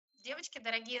Девочки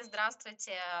дорогие,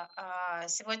 здравствуйте.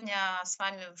 Сегодня с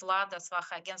вами Влада,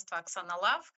 сваха агентства Оксана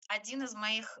Лав. Один из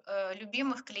моих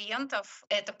любимых клиентов —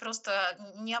 это просто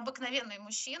необыкновенный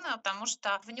мужчина, потому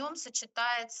что в нем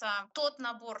сочетается тот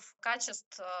набор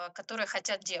качеств, которые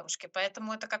хотят девушки.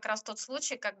 Поэтому это как раз тот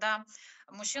случай, когда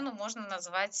мужчину можно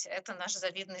назвать «это наш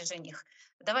завидный жених».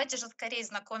 Давайте же скорее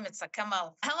знакомиться.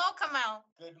 Камэл. Hello, Камэл.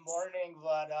 Good morning,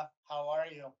 Vlada. How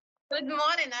are you? Good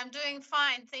morning. I'm doing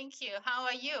fine. Thank you. How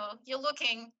are you? You're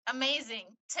looking amazing.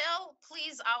 Tell,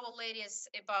 please, our ladies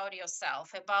about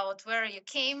yourself, about where you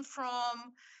came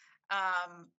from,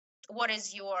 um, what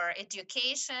is your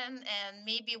education, and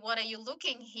maybe what are you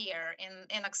looking here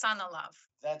in Oksana Love?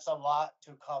 That's a lot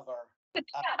to cover. Uh,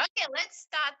 Okay, let's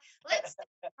start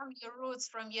from your roots,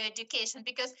 from your education,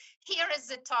 because here is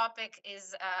the topic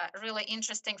is really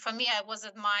interesting for me. I was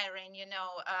admiring,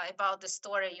 about the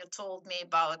story you told me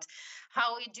about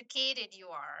how educated you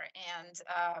are, and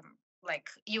like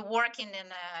you working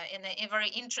in a very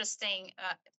interesting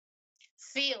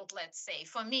field, let's say,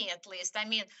 for me at least. I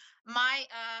mean, my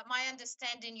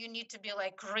understanding, you need to be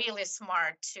like really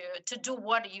smart to do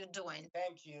what you're doing.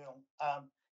 Thank you.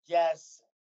 Yes,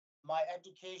 my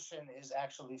education is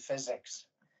actually physics.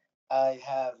 I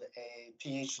have a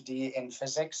PhD in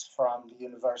physics from the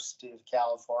University of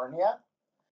California,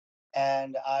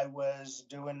 and I was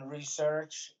doing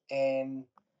research in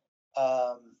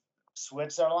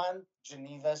Switzerland,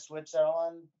 Geneva,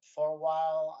 Switzerland, for a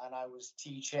while, and I was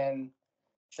teaching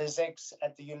physics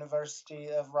at the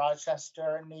University of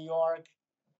Rochester in New York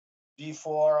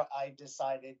before I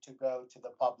decided to go to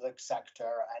the public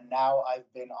sector. And now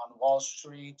I've been on Wall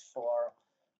Street for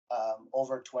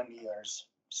over 20 years.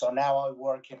 So now I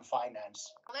work in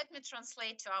finance. Let me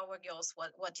translate to our girls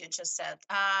what you just said.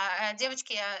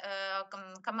 Девочки,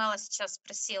 Камела сейчас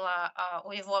спросила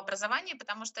о его образовании,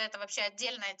 потому что это вообще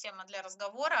отдельная тема для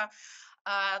разговора.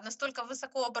 Настолько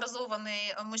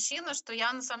высокообразованный мужчина, что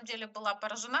я на самом деле была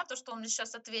поражена, то, что он мне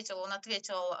сейчас ответил. Он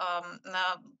ответил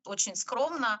очень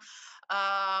скромно.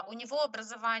 У него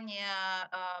образование,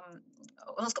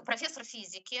 он профессор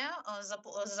физики,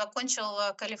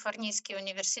 закончил Калифорнийский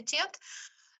университет.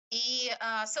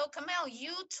 So, Kamel,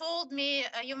 you told me,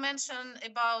 you mentioned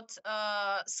about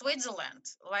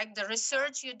Switzerland, like the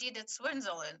research you did at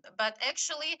Switzerland, but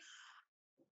actually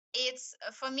it's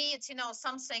for me it's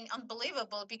something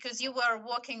unbelievable because you were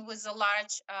working with a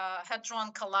large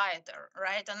hadron collider,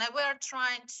 right? And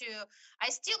I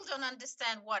still don't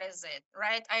understand what is it,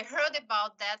 right? I heard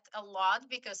about that a lot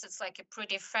because it's like a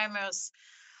pretty famous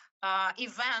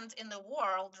event in the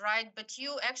world, right? But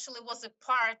you actually was a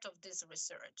part of this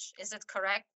research, is it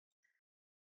correct?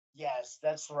 Yes,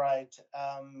 that's right.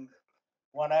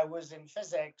 When I was in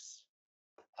physics,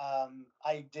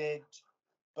 I did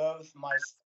both my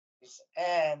studies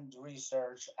and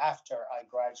research after I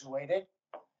graduated.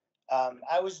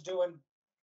 I was doing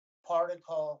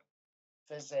particle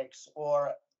physics,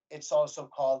 or it's also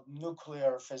called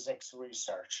nuclear physics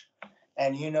research.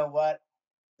 And you know what?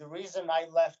 The reason I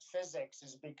left physics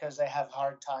is because I have a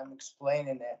hard time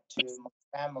explaining it to my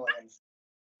family. And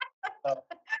so,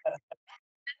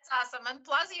 Awesome. And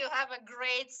plus you have a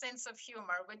great sense of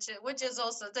humor, which is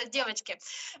also, да, девочки,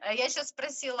 я сейчас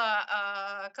спросила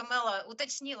Камела,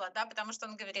 уточнила, да, потому что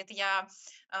он говорит, я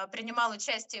принимал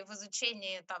участие в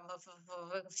изучении там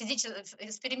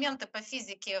эксперименты по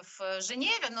физике в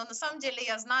Женеве, но на самом деле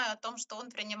я знаю о том, что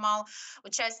он принимал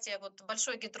участие вот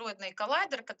большой гидроидный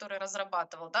коллайдер, который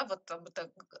разрабатывал, да, вот это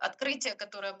открытие,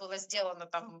 которое было сделано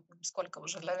там сколько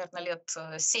уже, наверное, лет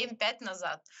 7-5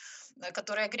 назад,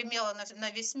 которая гремела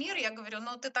на весь мир. Я говорю,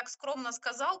 ну ты так скромно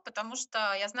сказал, потому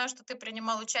что я знаю, что ты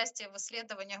принимал участие в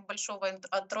исследованиях большого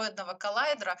андроидного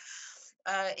коллайдера.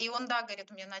 И он, да,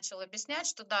 говорит, мне начал объяснять,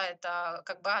 что да, это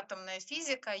как бы атомная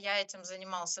физика. Я этим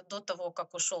занимался до того,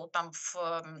 как ушел там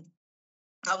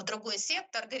в другой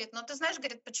сектор, говорит, ну ты знаешь,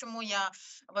 говорит, почему я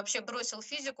вообще бросил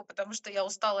физику, потому что я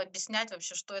устала объяснять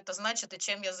вообще, что это значит и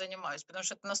чем я занимаюсь, потому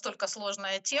что это настолько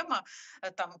сложная тема,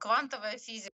 там квантовая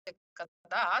физика,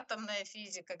 да, атомная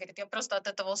физика, говорит, я просто от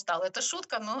этого устала. Это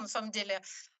шутка, но на самом деле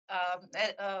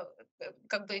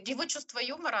как бы его чувство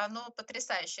юмора, оно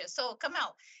потрясающее. So,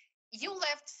 Камел, you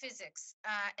left physics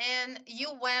and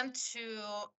you went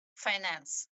to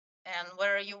finance and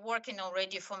where you're working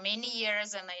already for many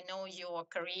years, and I know your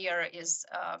career is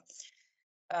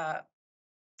uh,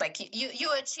 like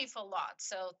you achieve a lot.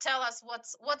 So tell us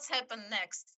what's happened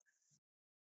next.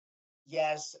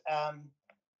 yes,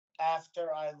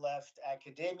 after I left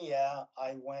academia,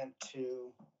 I went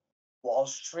to Wall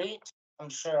Street. I'm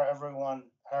sure everyone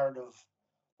heard of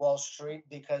Wall Street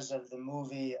because of the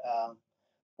movie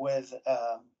with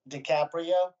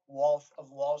DiCaprio, Wolf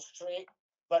of Wall Street.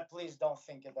 But please don't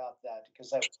think about that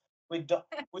because we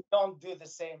don't do the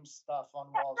same stuff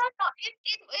on Wall No, Street.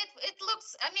 no, it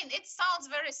looks, I mean, it sounds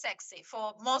very sexy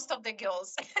for most of the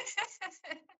girls.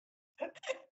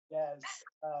 Yes.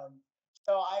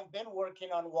 So I've been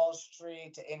working on Wall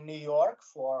Street in New York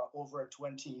for over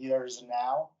 20 years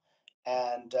now.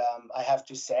 And I have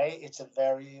to say, it's a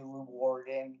very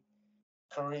rewarding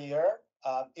career,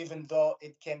 even though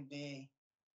it can be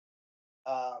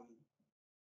um,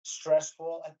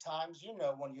 stressful at times. You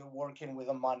know, when you're working with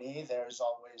the money, there's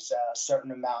always a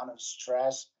certain amount of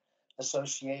stress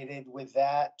associated with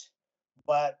that.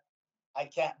 But I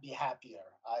can't be happier.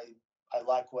 I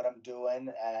like what I'm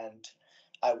doing, and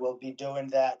I will be doing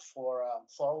that for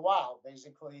a while.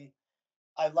 Basically,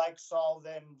 I like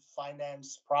solving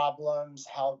finance problems,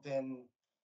 helping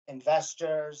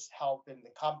investors, helping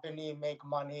the company make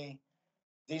money.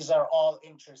 These are all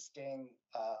interesting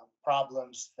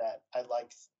problems that I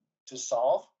like to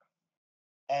solve,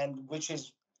 and which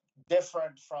is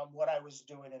different from what I was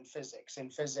doing in physics. In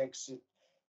physics,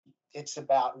 it's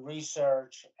about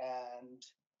research and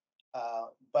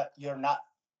but you're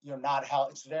not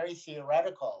help. It's very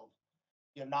theoretical.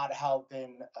 You're not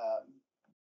helping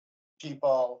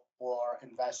people or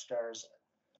investors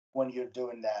when you're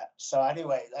doing that. So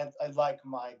anyway, I like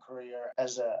my career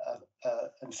as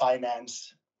in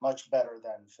finance much better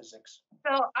than physics.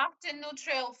 So after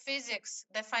neutral physics,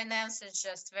 the finance is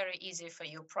just very easy for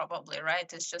you, probably,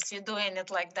 right? It's just you're doing it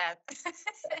like that.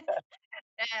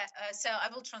 So I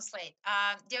will translate.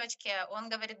 Девочки, он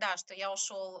говорит, да, что я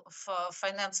ушел в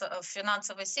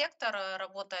финансовый сектор,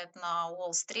 работает на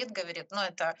Уолл Стрит, говорит, ну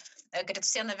это, говорит,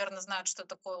 все, наверное, знают, что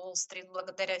такое Уолл Стрит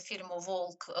благодаря фильму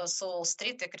 «Волк с Уолл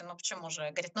Стрит». Я говорю, ну почему же?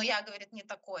 Говорит, ну я, говорит, не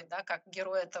такой, да, как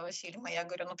герой этого фильма. Я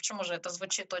говорю, ну почему же? Это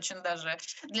звучит очень даже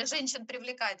для женщин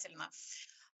привлекательно.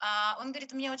 Он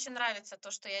говорит, мне очень нравится то,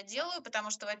 что я делаю,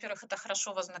 потому что, во-первых, это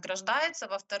хорошо вознаграждается,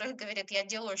 во-вторых, говорит, я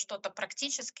делаю что-то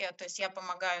практическое, то есть я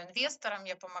помогаю инвесторам,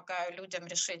 я помогаю людям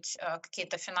решить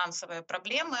какие-то финансовые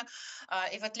проблемы,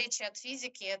 и в отличие от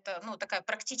физики, это, ну, такая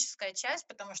практическая часть,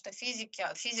 потому что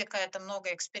физика это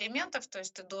много экспериментов, то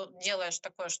есть ты делаешь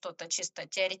такое что-то чисто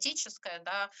теоретическое,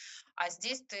 да, а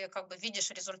здесь ты как бы видишь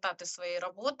результаты своей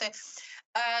работы.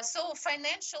 So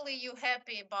financially, you're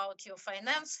happy about your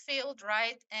finance field,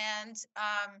 right? And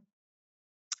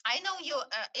I know you.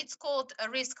 It's called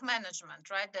risk management,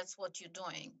 right? That's what you're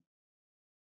doing.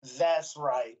 That's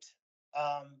right.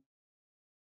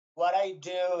 What I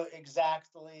do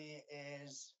exactly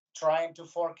is trying to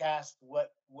forecast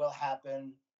what will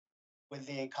happen with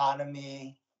the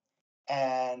economy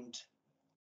and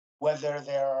whether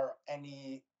there are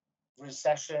any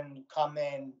recession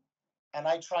coming. And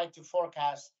I try to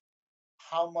forecast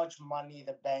how much money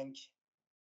the bank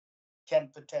can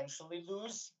potentially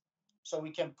lose so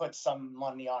we can put some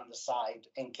money on the side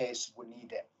in case we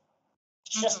need it.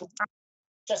 It's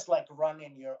just like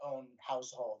running your own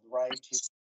household, right?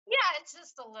 Yeah, it's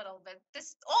just a little bit.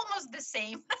 This almost the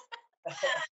same.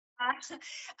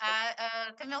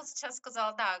 Камел сейчас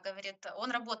сказал, да, говорит,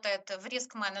 он работает в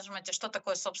риск-менеджменте. Что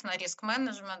такое, собственно,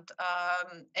 риск-менеджмент?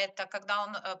 Это когда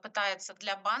он пытается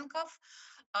для банков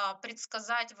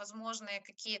предсказать возможные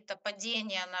какие-то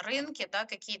падения на рынке, да,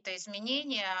 какие-то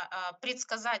изменения,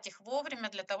 предсказать их вовремя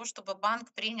для того, чтобы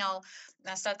банк принял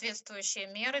соответствующие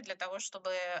меры для того,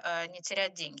 чтобы не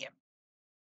терять деньги.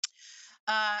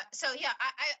 So yeah,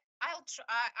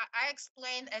 I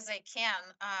explain as I can,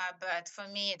 but for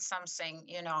me it's something,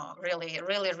 you know, really,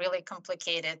 really, really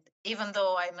complicated. Even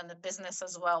though I'm in the business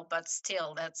as well, but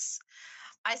still,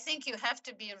 I think you have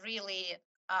to be really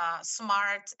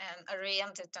smart and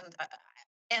oriented and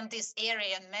in this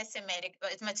area and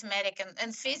mathematics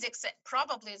and physics.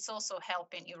 Probably it's also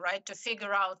helping you, right, to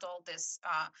figure out all this.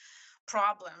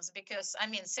 Problems, because I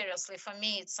mean, seriously, for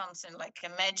me it's something like a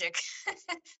magic.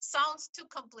 Sounds too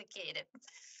complicated.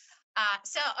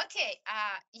 So okay,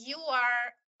 you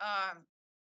are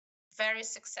very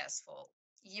successful,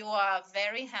 you are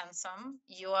very handsome,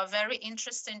 you are very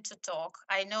interesting to talk.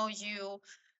 I know you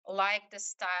like the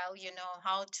style, you know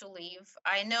how to live.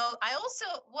 I also,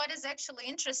 what is actually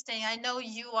interesting, I know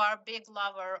you are a big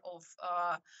lover of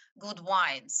good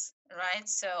wines, right?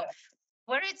 So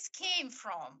where it came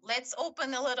from. Let's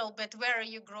open a little bit where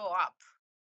you grew up.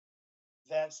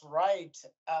 That's right.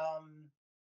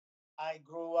 I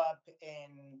grew up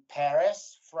in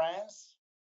Paris, France.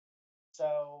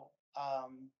 So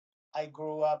I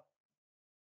grew up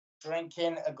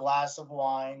drinking a glass of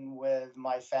wine with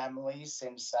my family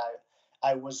since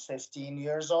I was 15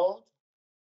 years old.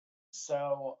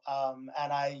 So,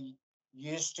 and I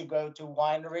used to go to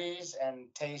wineries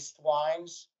and taste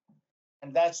wines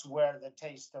And that's where the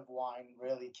taste of wine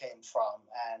really came from.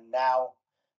 And now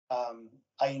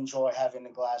I enjoy having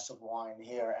a glass of wine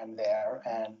here and there,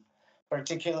 and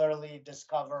particularly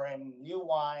discovering new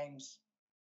wines,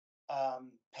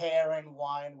 pairing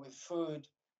wine with food.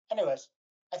 Anyways,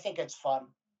 I think it's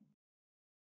fun.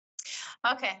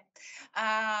 Окей.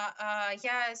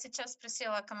 Я сейчас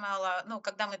спросила Камела, ну,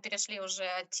 когда мы перешли уже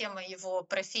от темы его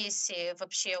профессии,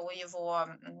 вообще о его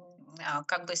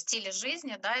как бы стиле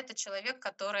жизни, да, это человек,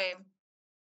 который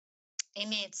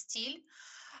имеет стиль,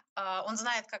 он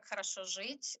знает, как хорошо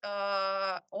жить,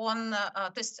 то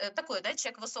есть такой, да,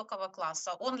 человек высокого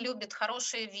класса, он любит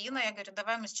хорошие вина. Я говорю,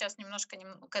 давай мы сейчас немножко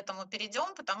к этому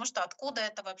перейдем, потому что откуда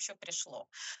это вообще пришло.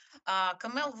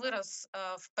 Камэл вырос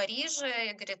в Париже,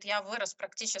 и говорит, я вырос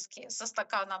практически со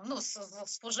стаканом, ну,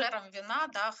 с фужером вина,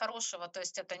 да, хорошего, то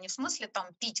есть это не в смысле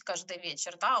там пить каждый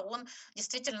вечер, да, он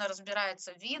действительно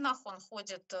разбирается в винах, он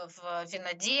ходит в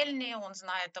винодельни, он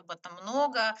знает об этом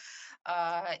много,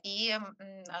 и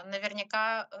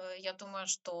наверняка, я думаю,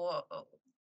 что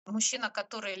мужчина,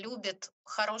 который любит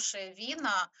хорошие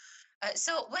вина,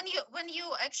 so when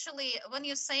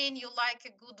you saying you like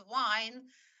a good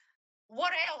wine,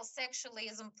 what else actually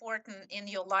is important in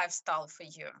your lifestyle for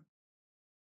you?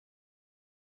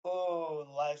 Oh,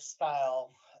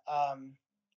 lifestyle.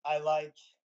 I like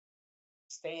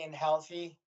staying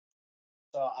healthy.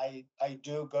 So I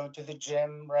do go to the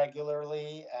gym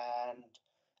regularly and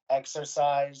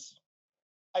exercise.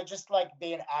 I just like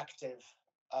being active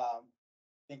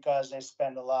because I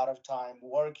spend a lot of time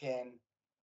working,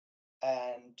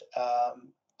 and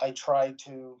I try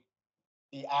to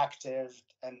be active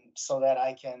and so that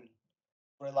I can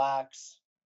relax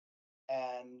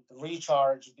and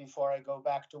recharge before I go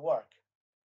back to work.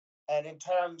 And in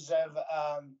terms of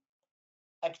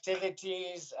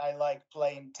activities, I like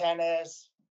playing tennis,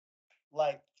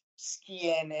 like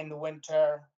skiing in the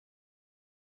winter.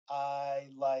 I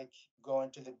like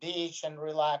going to the beach and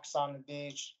relax on the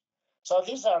beach. So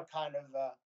these are kind of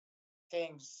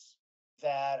things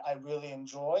that I really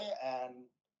enjoy, and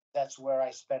that's where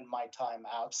I spend my time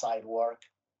outside work.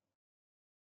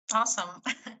 Awesome.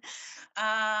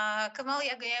 Камал,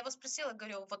 я его спросила,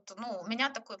 говорю, вот, ну, у меня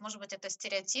такой, может быть, это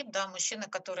стереотип, да, мужчины,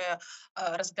 которые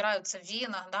разбираются в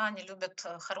винах, да, они любят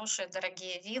хорошие,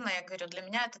 дорогие вина. Я говорю, для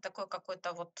меня это такой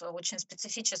какой-то вот очень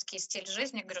специфический стиль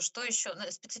жизни. Я говорю, что еще, ну,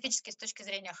 специфический с точки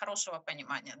зрения хорошего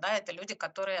понимания, да, это люди,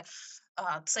 которые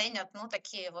ценят, ну,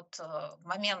 такие вот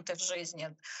моменты в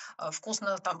жизни,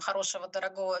 вкусно там хорошего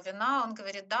дорогого вина. Он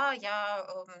говорит, да,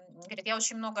 говорит, я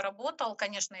очень много работал,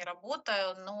 конечно, и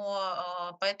работаю,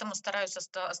 но поэтому стараюсь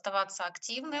оставаться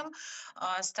активным,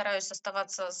 стараюсь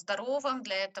оставаться здоровым.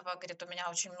 Для этого, говорит, у меня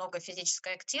очень много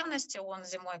физической активности. Он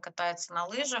зимой катается на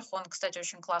лыжах, он, кстати,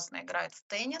 очень классно играет в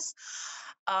теннис.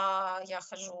 Я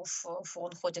хожу,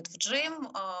 он ходит в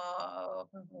джим,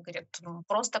 говорит,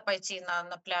 просто пойти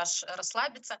на пляж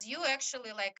расслабиться. You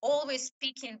actually like always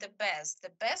picking the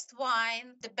best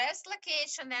wine, the best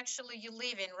location actually you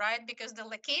live in, right? Because the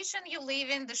location you live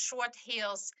in, the short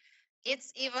hills,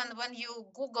 it's even when you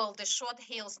Google the short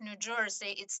hills, New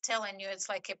Jersey, it's telling you it's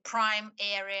like a prime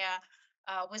area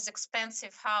with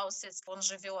expensive houses. Он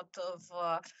живет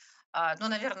ну,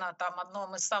 наверное, там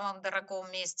одном из самых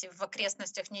дорогом месте в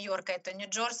окрестностях Нью-Йорка, это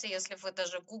Нью-Джерси. Если вы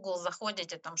даже в Google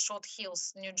заходите, там Short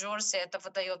Hills, Нью-Джерси, это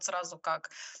выдает сразу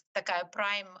как такая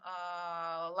prime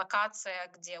локация,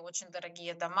 где очень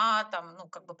дорогие дома, там, ну,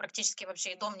 как бы практически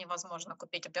вообще и дом невозможно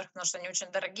купить, во-первых, потому что они очень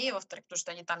дорогие, во-вторых, потому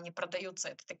что они там не продаются,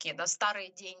 это такие, да,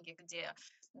 старые деньги, где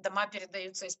дома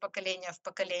передаются из поколения в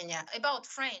поколение. About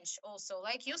French also,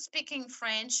 like you speaking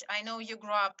French, I know you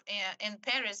grew up in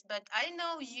Paris, but I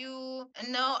know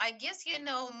I guess you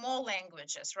know more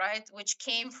languages, right? Which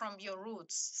came from your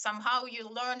roots. Somehow you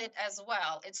learn it as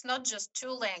well. It's not just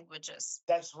two languages.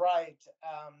 That's right.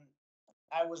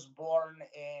 I was born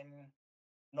in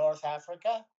North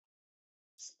Africa,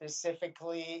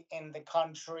 specifically in the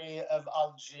country of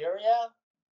Algeria.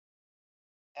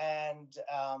 And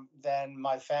then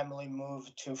my family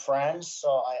moved to France,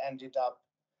 so I ended up.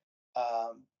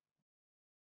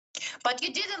 But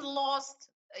you didn't lost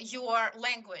your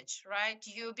language, right?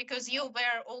 Because you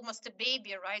were almost a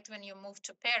baby, right, when you moved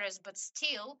to Paris, but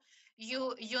still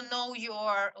you know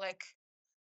your like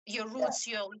your roots,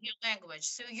 your language.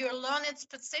 So you learn it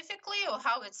specifically, or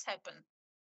how it's happened?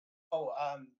 Oh,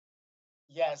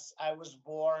 yes, I was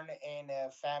born in a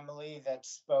family that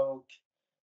spoke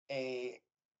a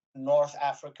North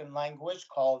African language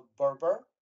called Berber,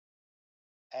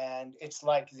 and it's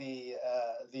like the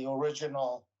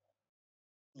original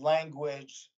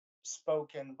language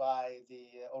spoken by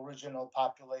the original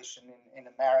population in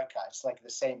America. It's like the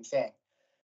same thing.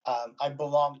 I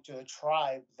belonged to a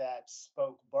tribe that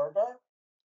spoke Berber,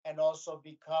 and also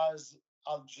because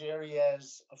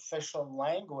Algeria's official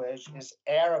language is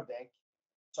Arabic,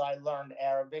 so I learned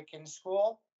Arabic in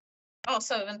school. Oh,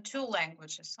 so in two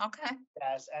languages. Okay.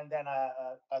 Yes, and then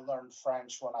I learned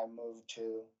French when I moved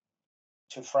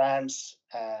to France,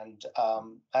 and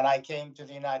I came to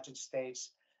the United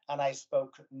States, and I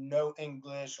spoke no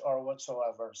English or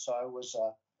whatsoever. So it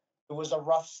was a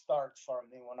rough start for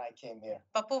me when I came here.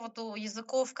 По поводу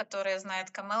языков, которые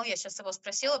знает Камэл, я сейчас его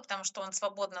спросила, потому что он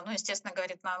свободно, ну, естественно,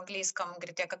 говорит на английском.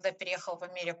 Говорит, я когда переехал в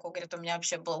Америку, говорит, у меня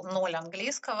вообще был ноль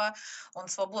английского. Он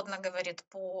свободно говорит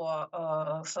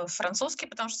по-французски,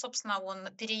 потому что, собственно, он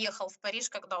переехал в Париж,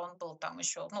 когда он был там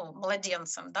еще, ну,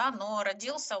 младенцем, да, но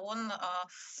родился он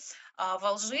в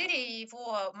Алжире, и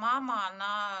его мама,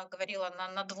 она говорила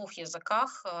на двух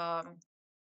языках,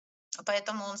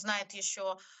 поэтому он знает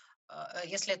еще,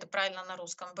 если это правильно на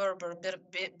русском,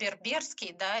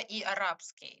 берберский, да, и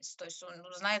арабский. То есть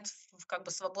он знает как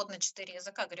бы свободно 4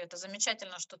 языка. Говорю, это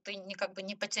замечательно, что ты как бы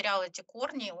не потерял эти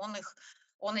корни,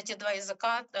 он эти 2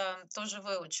 языка тоже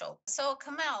выучил. So,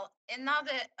 Kamel,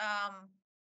 another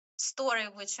story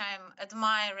which I'm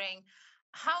admiring,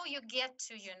 how you get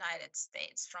to United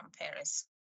States from Paris?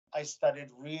 I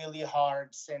studied really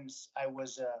hard since I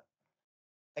was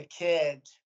a kid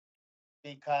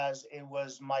because it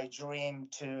was my dream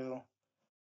to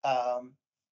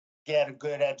get a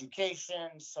good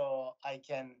education so I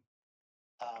can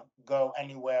go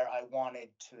anywhere I wanted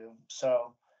to.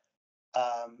 So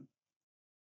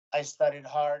I studied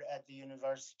hard at the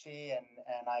university,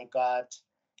 and I got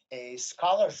a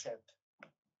scholarship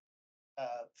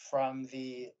from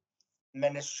the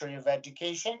Ministry of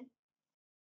Education,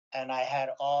 and I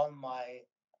had all my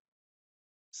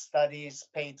studies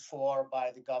paid for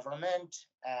by the government,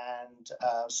 and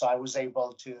so I was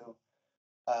able to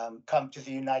come to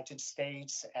the United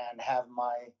States and have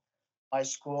my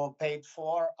school paid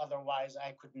for. Otherwise,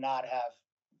 I could not have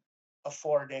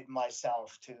afforded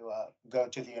myself to go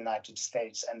to the United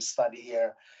States and study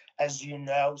here. As you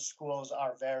know, schools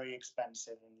are very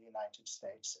expensive in the United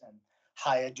States, and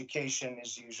high education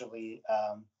is usually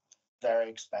very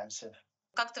expensive.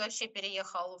 Как ты вообще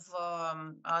переехал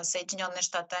в Соединенные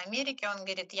Штаты Америки? Он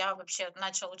говорит, я вообще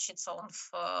начал учиться он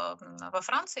во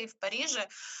Франции, в Париже.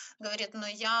 Говорит, но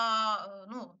я,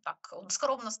 ну, так, он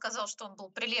скромно сказал, что он был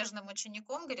прилежным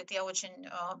учеником. Говорит, я очень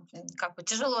как бы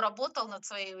тяжело работал над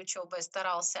своей учебой,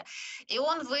 старался. И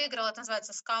он выиграл, это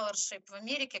называется scholarship в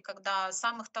Америке, когда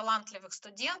самых талантливых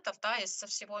студентов, да, со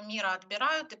всего мира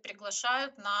отбирают и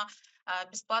приглашают на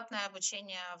бесплатное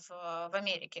обучение в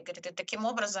Америке. Говорит, и таким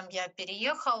образом я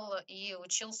переехал и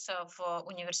учился в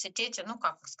университете, ну,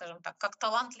 как, скажем так, как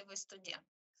талантливый студент.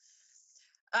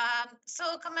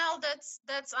 So, Kamel,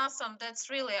 that's awesome. That's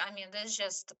really, I mean, that's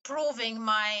just proving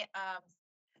my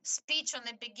speech on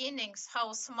the beginnings,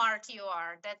 how smart you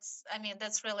are. I mean,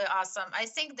 that's really awesome. I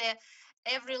think that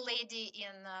every lady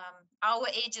in our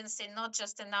agency, not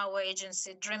just in our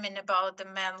agency, dreaming about a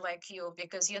man like you,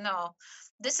 because, you know,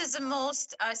 this is the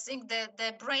most, I think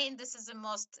the brain, this is the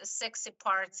most sexy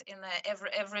part in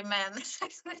every man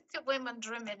women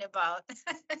dreaming about.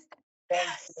 Thank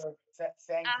you.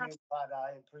 Thank you, but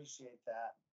I appreciate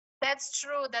that. That's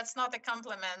true. That's not a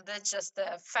compliment. That's just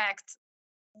a fact.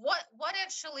 What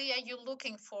actually are you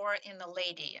looking for in a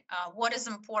lady? What is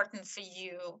important for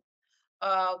you?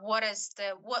 What is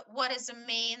the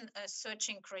main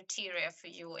searching criteria for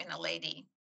you in a lady?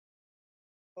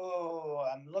 Oh,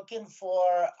 I'm looking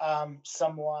for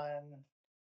someone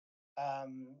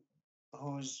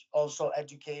who's also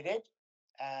educated,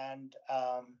 and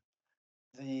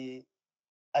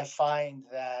I find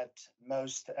that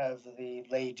most of the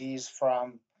ladies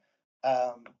from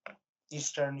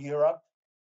Eastern Europe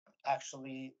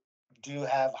actually do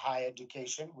have high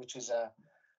education, which is a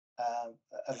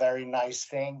very nice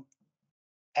thing.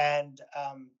 And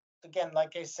again,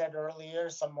 like I said earlier,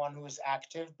 someone who is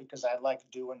active, because I like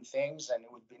doing things, and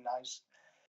it would be nice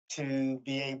to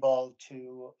be able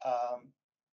to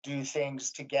do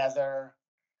things together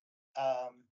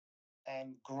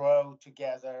and grow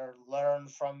together, learn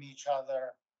from each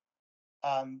other.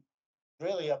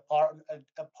 Really, a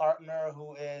partner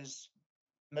who is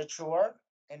mature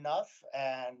enough,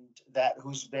 and that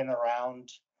who's been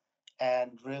around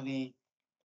and really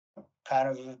kind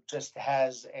of just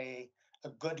has a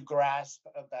good grasp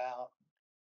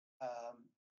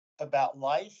about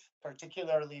life,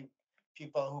 particularly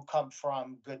people who come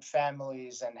from good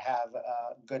families and have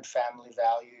good family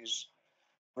values,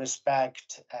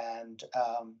 respect, and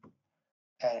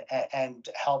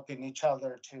helping each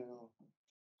other,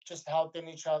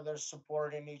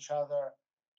 supporting each other.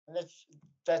 that's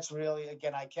that's really,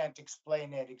 again, I can't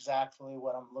explain it exactly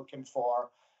what I'm looking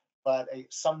for, but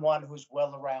someone who's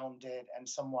well rounded and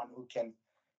someone who can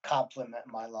complement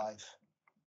my life.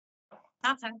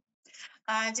 Ага.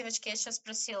 Девочки, я сейчас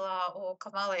спросила у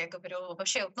Камала, я говорю,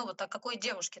 вообще, ну вот о какой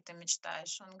девушке ты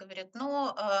мечтаешь? Он говорит,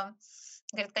 ну,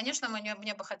 говорит, конечно,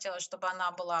 мне бы хотелось, чтобы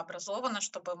она была образована,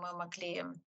 чтобы мы могли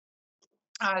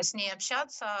с ней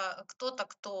общаться. Кто-то,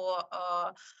 кто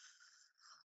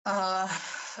а,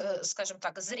 скажем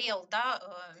так, зрел, да,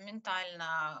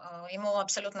 ментально, ему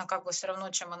абсолютно как бы все равно,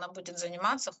 чем она будет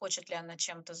заниматься, хочет ли она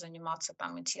чем-то заниматься,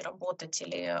 там, идти работать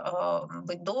или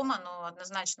быть дома, но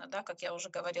однозначно, да, как я уже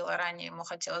говорила ранее, ему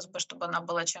хотелось бы, чтобы она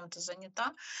была чем-то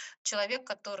занята. Человек,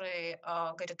 который,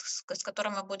 говорит, с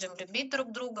которым мы будем любить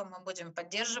друг друга, мы будем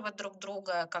поддерживать друг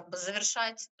друга, как бы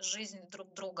завершать жизнь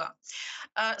друг друга.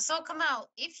 So, Kamal,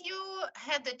 if you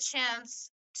had the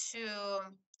chance to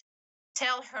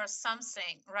tell her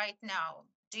something right now,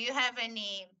 do you have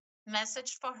any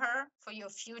message for her for your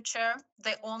future,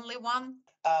 the only one?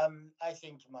 I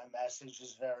think my message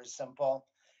is very simple.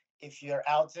 If you're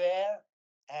out there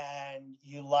and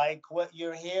you like what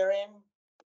you're hearing,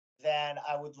 then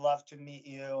I would love to meet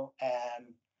you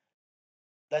and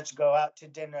let's go out to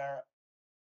dinner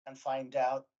and find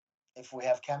out if we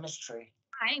have chemistry.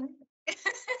 Fine.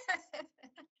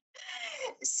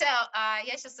 So,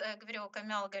 я сейчас говорю,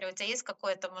 Камел, говорю, у тебя есть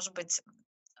какое-то, может быть,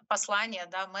 послание,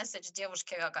 да, месседж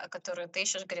девушке, которую ты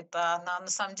ищешь, говорит, она на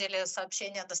самом деле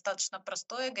сообщение достаточно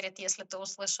простое, говорит, если ты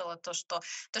услышала то, что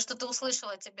ты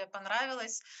услышала, тебе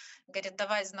понравилось, говорит,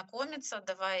 давай знакомиться,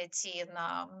 давай идти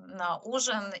на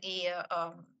ужин и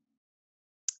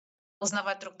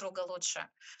узнавать друг друга лучше.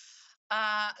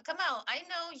 Kamel, I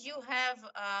know you have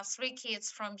 3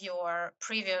 kids from your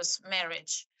previous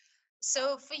marriage.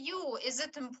 So for you, is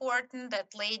it important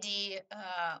that lady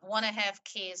want to have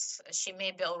kids? She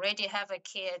maybe already have a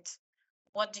kid.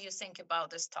 What do you think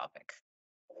about this topic?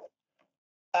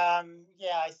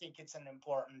 Yeah, I think it's an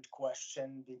important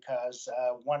question because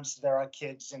once there are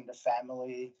kids in the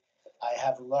family, I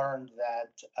have learned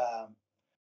that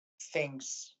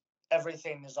things,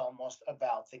 everything is almost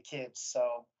about the kids.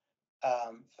 So,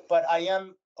 but I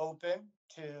am open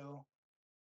to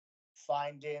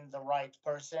finding the right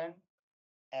person.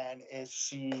 And if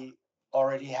she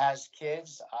already has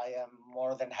kids, I am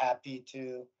more than happy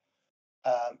to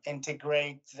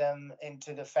integrate them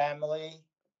into the family.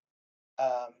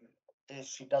 Um, if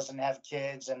she doesn't have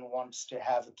kids and wants to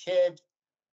have a kid,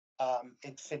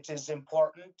 if it is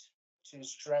important to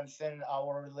strengthen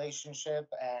our relationship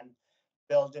and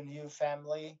build a new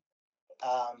family,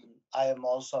 I am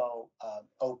also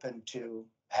open to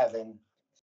having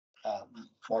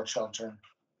more children.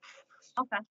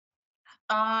 Okay.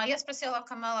 Я спросила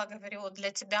Камела, говорю,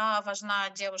 для тебя важна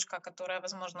девушка, которая,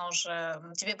 возможно, уже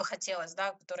тебе бы хотелось,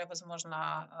 да, которая,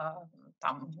 возможно,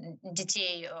 там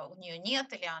детей у нее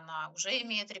нет, или она уже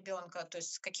имеет ребенка. То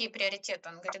есть какие приоритеты?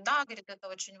 Он говорит, да, говорит, это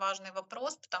очень важный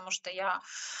вопрос, потому что я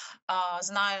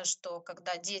знаю, что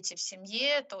когда дети в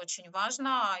семье, это очень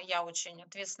важно. Я очень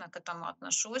ответственно к этому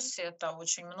отношусь. Это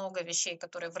очень много вещей,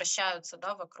 которые вращаются,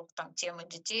 да, вокруг там темы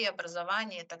детей,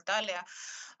 образования и так далее.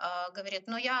 Говорит,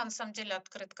 ну я на самом деле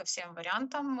открыт ко всем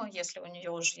вариантам. Если у нее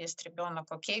уже есть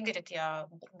ребенок, окей, говорит, я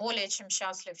более чем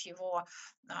счастлив его,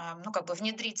 ну как бы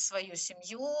внедрить в свою семью.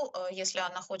 Если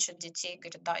она хочет детей,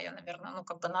 говорит, да, я, наверное, ну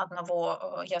как бы на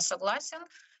одного я согласен.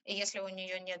 И если у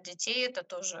нее нет детей, это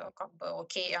тоже как бы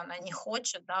окей, она не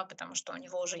хочет, да, потому что у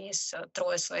него уже есть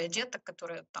 3 своих деток,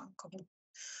 которые там как бы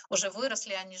уже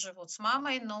выросли, они живут с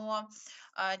мамой. Но,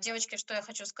 девочки, что я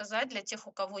хочу сказать, для тех,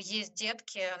 у кого есть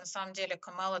детки, на самом деле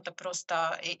Камел это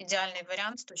просто идеальный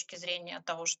вариант с точки зрения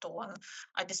того, что он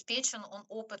обеспечен, он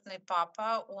опытный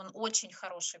папа, он очень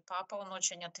хороший папа, он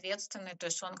очень ответственный, то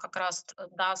есть он как раз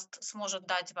сможет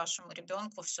дать вашему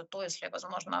ребенку все то, если,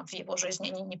 возможно, в его жизни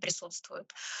не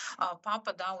присутствует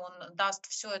папа, да, он даст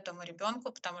все этому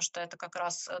ребенку, потому что это как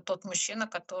раз тот мужчина,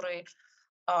 который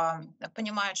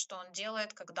понимает, что он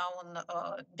делает, когда он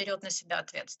берет на себя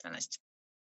ответственность.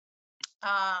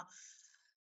 А,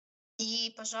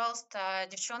 И, пожалуйста,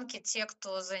 девчонки, те,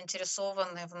 кто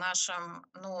заинтересованы в нашем,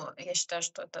 ну, я считаю,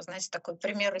 что это, знаете, такой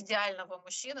пример идеального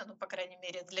мужчины, ну, по крайней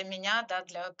мере, для меня, да,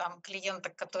 для там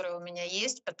клиенток, которые у меня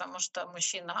есть, потому что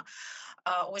мужчина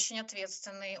очень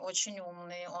ответственный, очень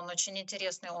умный, он очень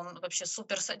интересный, он вообще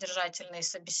супер содержательный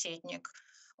собеседник.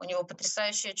 У него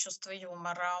потрясающее чувство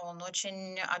юмора, он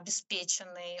очень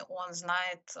обеспеченный, он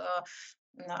знает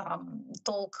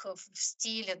толк в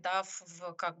стиле, да,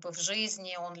 как бы в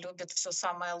жизни, он любит все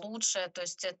самое лучшее, то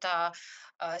есть это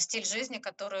стиль жизни,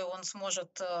 который он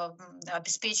сможет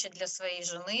обеспечить для своей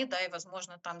жены, да, и,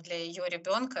 возможно, там для ее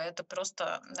ребенка, это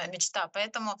просто мечта.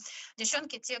 Поэтому,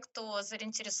 девчонки, те, кто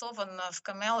заинтересован в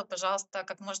Камеле, пожалуйста,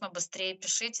 как можно быстрее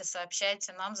пишите,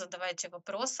 сообщайте нам, задавайте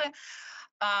вопросы.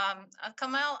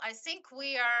 Камел, I think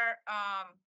we are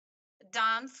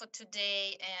done for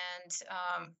today,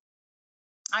 and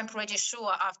I'm pretty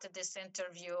sure after this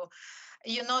interview,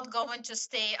 you're not going to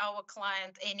stay our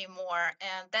client anymore.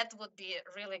 And that would be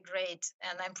really great.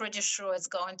 And I'm pretty sure it's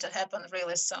going to happen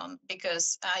really soon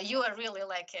because you are really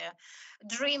like a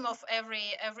dream of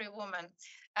every woman.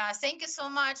 Thank you so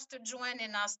much for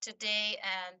joining us today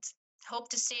and hope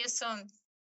to see you soon.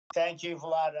 Thank you,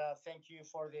 Vlada. Thank you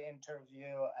for the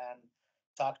interview and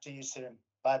talk to you soon.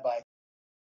 Bye bye.